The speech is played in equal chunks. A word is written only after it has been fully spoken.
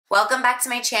Welcome back to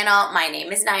my channel. My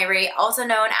name is Nayri, also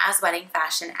known as Wedding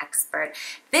Fashion Expert.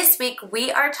 This week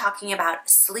we are talking about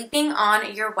sleeping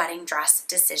on your wedding dress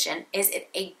decision. Is it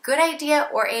a good idea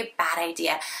or a bad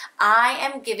idea? I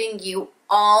am giving you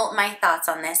all my thoughts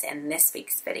on this in this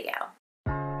week's video.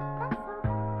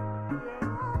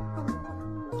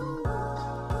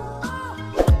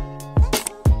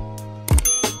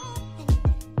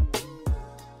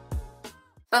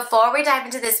 Before we dive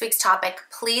into this week's topic,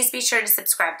 please be sure to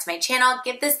subscribe to my channel,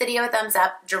 give this video a thumbs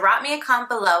up, drop me a comment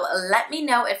below, let me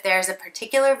know if there's a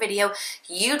particular video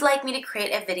you'd like me to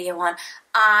create a video on.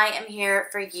 I am here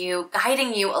for you,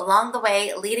 guiding you along the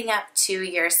way leading up to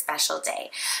your special day.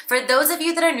 For those of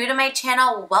you that are new to my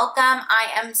channel, welcome. I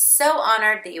am so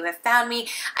honored that you have found me.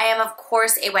 I am, of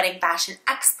course, a wedding fashion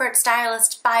expert,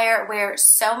 stylist, buyer, wear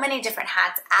so many different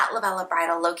hats at Lovella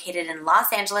Bridal, located in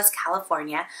Los Angeles,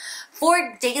 California.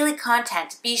 For daily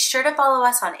content, be sure to follow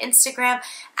us on Instagram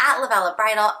at Lovella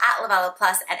Bridal, at Lovella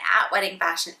Plus, and at Wedding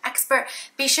Fashion Expert.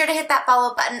 Be sure to hit that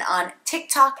follow button on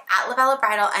TikTok at Lovella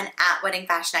Bridal and at Wedding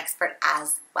Fashion Expert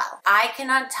as well. I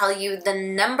cannot tell you the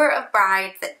number of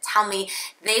brides that tell me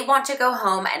they want to go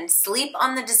home and sleep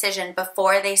on the decision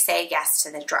before they say yes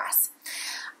to the dress.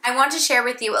 I want to share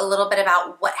with you a little bit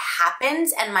about what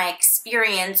happens and my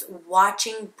experience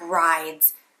watching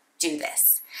brides do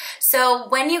this. So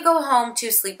when you go home to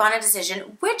sleep on a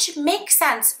decision, which makes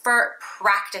sense for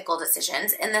practical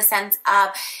decisions in the sense of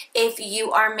if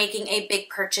you are making a big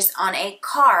purchase on a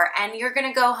car and you're going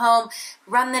to go home,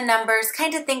 run the numbers,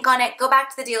 kind of think on it, go back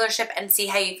to the dealership and see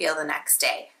how you feel the next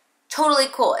day. Totally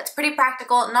cool. It's pretty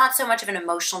practical, not so much of an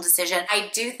emotional decision. I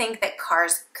do think that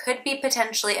cars could be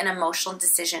potentially an emotional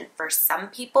decision for some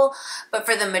people, but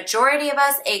for the majority of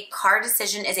us, a car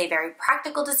decision is a very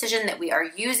practical decision that we are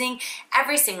using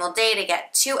every single day to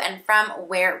get to and from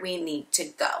where we need to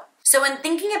go. So when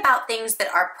thinking about things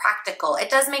that are practical, it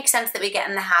does make sense that we get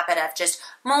in the habit of just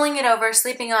mulling it over,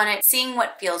 sleeping on it, seeing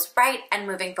what feels right, and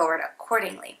moving forward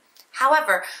accordingly.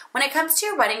 However, when it comes to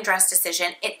your wedding dress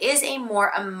decision, it is a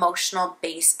more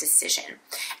emotional-based decision.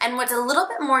 And what's a little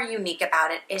bit more unique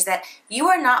about it is that you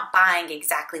are not buying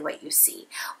exactly what you see.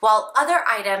 While other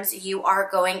items you are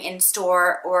going in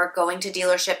store or going to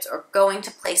dealerships or going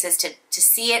to places to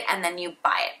see it and then you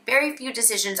buy it. Very few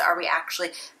decisions are we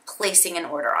actually placing an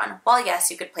order on. While yes,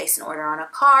 you could place an order on a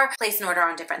car, place an order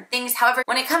on different things. However,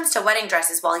 when it comes to wedding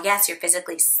dresses, while yes, you're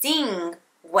physically seeing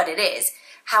what it is,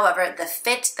 however, the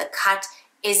fit, the cut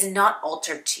is not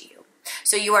altered to you.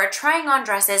 So you are trying on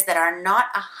dresses that are not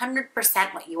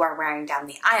 100% what you are wearing down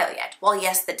the aisle yet. While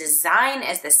yes, the design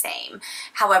is the same,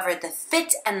 however, the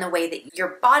fit and the way that your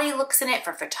body looks in it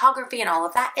for photography and all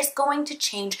of that is going to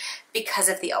change because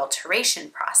of the alteration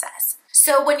process.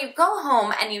 So when you go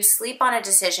home and you sleep on a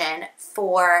decision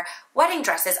for wedding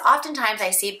dresses, oftentimes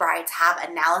I see brides have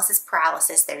analysis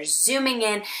paralysis. They're zooming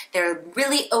in, they're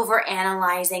really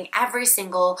overanalyzing every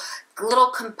single little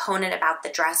component about the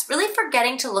dress, really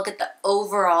forgetting to look at the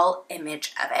overall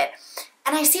image of it.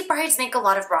 And I see brides make a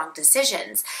lot of wrong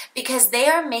decisions because they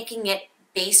are making it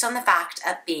based on the fact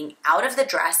of being out of the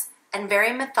dress and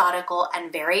very methodical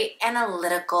and very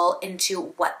analytical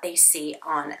into what they see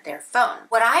on their phone.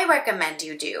 What I recommend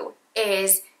you do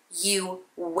is you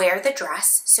wear the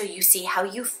dress so you see how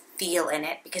you feel in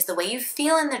it, because the way you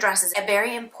feel in the dress is a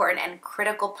very important and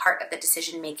critical part of the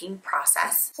decision-making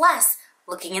process. Plus,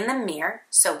 looking in the mirror,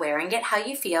 so wearing it how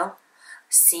you feel,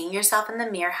 seeing yourself in the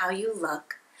mirror how you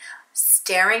look,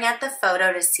 staring at the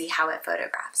photo to see how it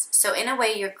photographs. So in a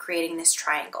way, you're creating this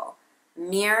triangle: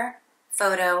 mirror,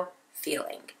 photo,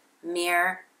 feeling.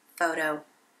 Mirror, photo,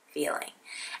 feeling.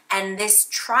 And this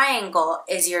triangle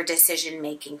is your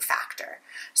decision-making factor.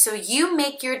 So you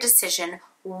make your decision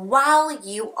while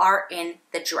you are in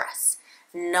the dress,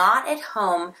 not at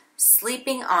home,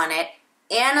 sleeping on it,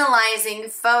 analyzing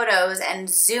photos and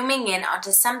zooming in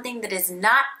onto something that is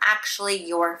not actually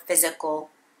your physical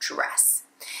dress.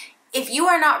 If you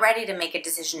are not ready to make a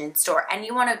decision in store and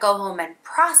you want to go home and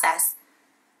process,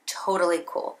 totally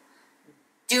cool.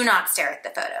 Do not stare at the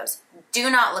photos. Do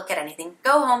not look at anything.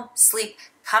 Go home, sleep,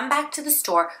 come back to the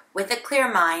store with a clear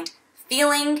mind,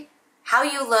 feeling how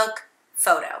you look,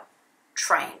 photo,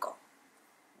 triangle.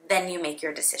 Then you make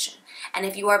your decision. And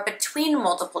if you are between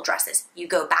multiple dresses, you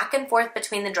go back and forth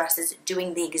between the dresses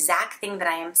doing the exact thing that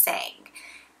I am saying.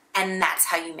 And that's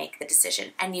how you make the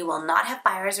decision. And you will not have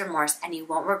buyer's remorse and you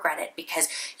won't regret it because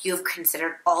you've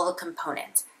considered all the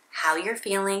components: how you're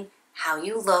feeling, how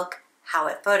you look, how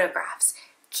it photographs.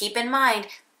 Keep in mind,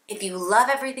 if you love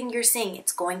everything you're seeing,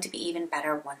 it's going to be even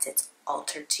better once it's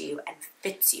altered to you and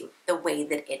fits you the way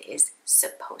that it is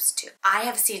supposed to. I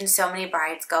have seen so many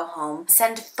brides go home,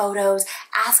 send photos,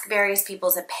 ask various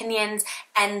people's opinions,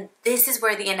 and this is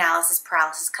where the analysis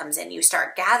paralysis comes in. You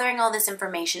start gathering all this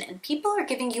information and people are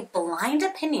giving you blind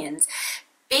opinions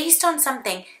based on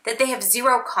something that they have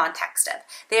zero context of.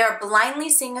 They are blindly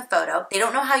seeing a photo. They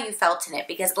don't know how you felt in it,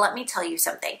 because let me tell you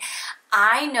something.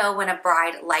 I know when a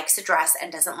bride likes a dress and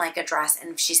doesn't like a dress,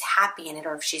 and if she's happy in it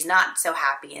or if she's not so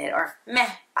happy in it or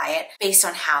meh by it, based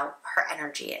on how her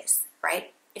energy is,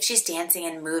 right? If she's dancing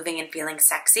and moving and feeling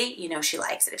sexy, you know she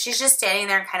likes it. If she's just standing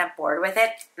there and kind of bored with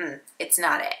it, it's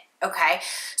not it, okay?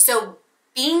 So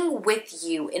being with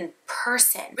you in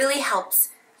person really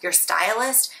helps your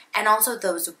stylist and also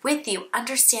those with you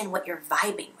understand what you're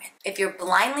vibing with. If you're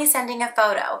blindly sending a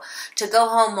photo to go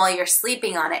home while you're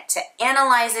sleeping on it to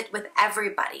analyze it with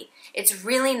everybody, it's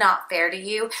really not fair to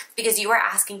you, because you are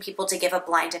asking people to give a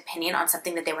blind opinion on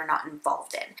something that they were not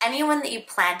involved in. Anyone that you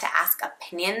plan to ask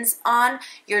opinions on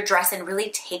your dress and really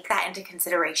take that into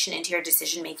consideration into your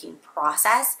decision-making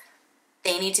process,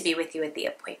 they need to be with you at the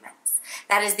appointments.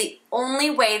 That is the only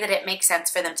way that it makes sense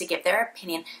for them to give their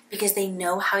opinion, because they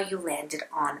know how you landed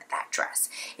on that dress.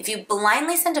 If you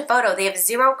blindly send a photo, they have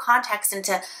zero context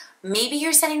into, maybe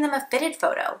you're sending them a fitted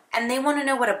photo and they want to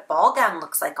know what a ball gown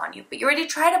looks like on you, but you already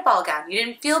tried a ball gown. You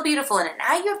didn't feel beautiful in it.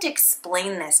 Now you have to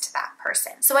explain this to that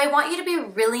person. So I want you to be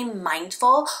really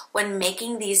mindful when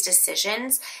making these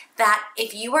decisions that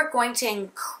if you are going to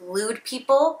include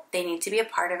people, they need to be a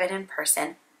part of it in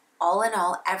person. All in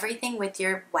all, everything with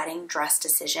your wedding dress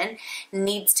decision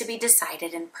needs to be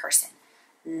decided in person,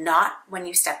 not when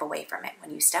you step away from it.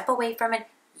 When you step away from it,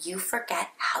 you forget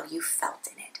how you felt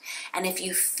in it. And if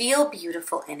you feel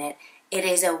beautiful in it, it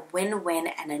is a win-win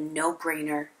and a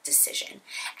no-brainer decision.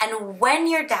 And when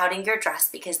you're doubting your dress,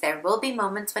 because there will be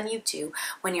moments when you do,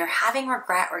 when you're having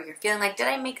regret or you're feeling like, did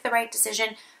I make the right decision?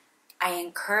 I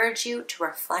encourage you to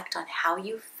reflect on how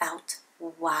you felt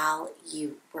while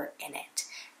you were in it.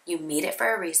 You made it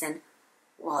for a reason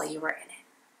while you were in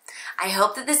it. I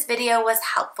hope that this video was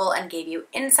helpful and gave you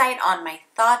insight on my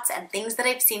thoughts and things that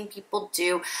I've seen people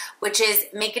do, which is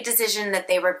make a decision that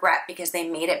they regret because they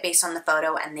made it based on the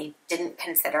photo and they didn't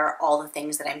consider all the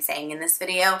things that I'm saying in this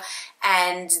video,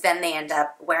 and then they end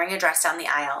up wearing a dress down the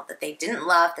aisle that they didn't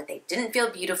love, that they didn't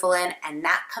feel beautiful in, and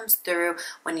that comes through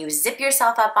when you zip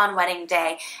yourself up on wedding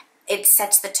day. It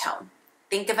sets the tone.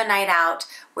 Think of a night out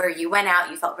where you went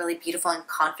out, you felt really beautiful and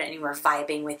confident, and you were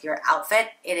vibing with your outfit.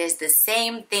 It is the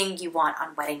same thing you want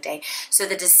on wedding day. So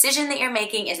the decision that you're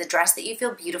making is a dress that you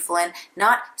feel beautiful in,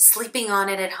 not sleeping on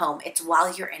it at home. It's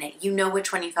while you're in it. You know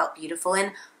which one you felt beautiful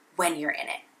in when you're in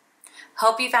it.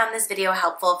 Hope you found this video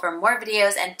helpful. For more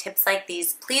videos and tips like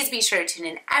these, please be sure to tune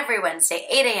in every Wednesday,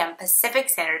 8 a.m. Pacific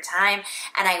Standard Time,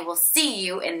 and I will see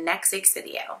you in next week's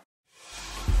video.